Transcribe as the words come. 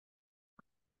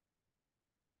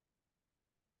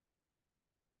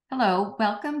Hello,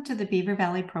 welcome to the Beaver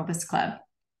Valley Probus Club.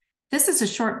 This is a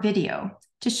short video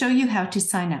to show you how to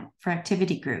sign up for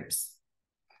activity groups.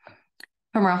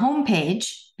 From our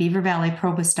homepage,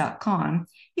 beavervalleyprobus.com,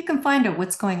 you can find out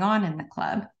what's going on in the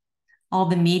club. All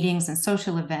the meetings and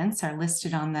social events are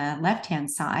listed on the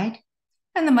left-hand side,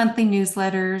 and the monthly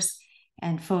newsletters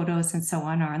and photos and so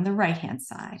on are on the right-hand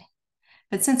side.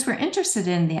 But since we're interested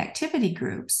in the activity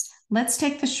groups, let's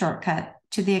take the shortcut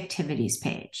to the activities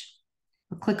page.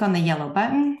 We'll click on the yellow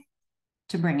button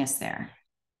to bring us there.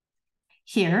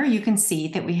 Here you can see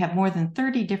that we have more than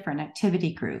 30 different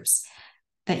activity groups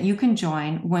that you can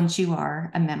join once you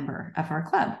are a member of our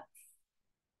club.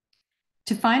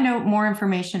 To find out more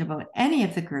information about any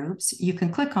of the groups, you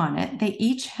can click on it. They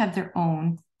each have their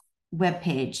own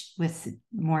webpage with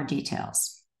more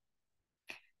details.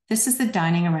 This is the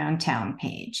Dining Around Town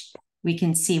page. We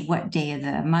can see what day of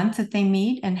the month that they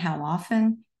meet and how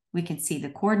often. We can see the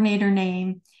coordinator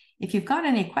name. If you've got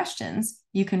any questions,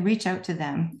 you can reach out to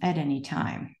them at any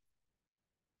time.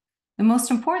 The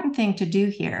most important thing to do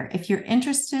here, if you're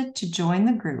interested to join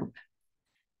the group,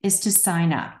 is to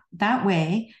sign up. That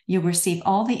way, you'll receive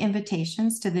all the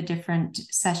invitations to the different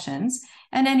sessions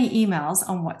and any emails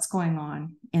on what's going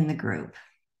on in the group.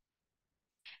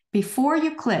 Before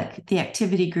you click the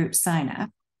activity group sign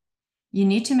up, you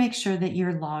need to make sure that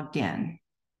you're logged in.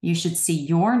 You should see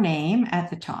your name at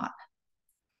the top.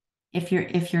 If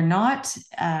you're not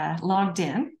logged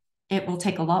in, it will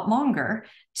take a lot longer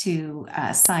to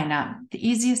sign up. The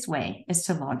easiest way is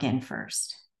to log in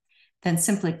first. Then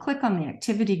simply click on the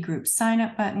activity group sign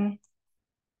up button,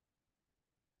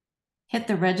 hit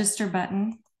the register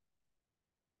button,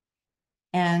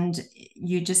 and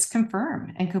you just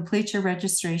confirm and complete your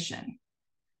registration.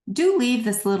 Do leave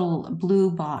this little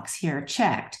blue box here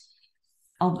checked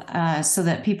so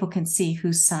that people can see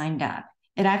who's signed up.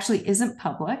 It actually isn't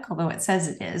public, although it says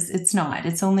it is. It's not.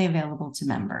 It's only available to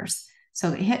members.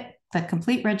 So hit the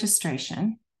complete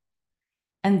registration,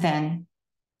 and then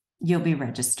you'll be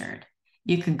registered.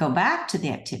 You can go back to the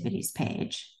activities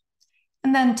page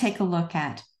and then take a look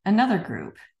at another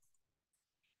group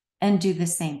and do the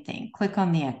same thing. Click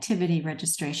on the activity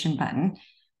registration button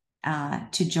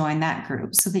to join that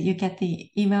group so that you get the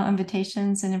email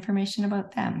invitations and information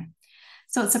about them.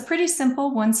 So it's a pretty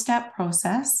simple one-step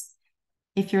process.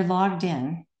 If you're logged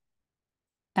in,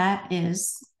 that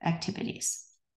is activities.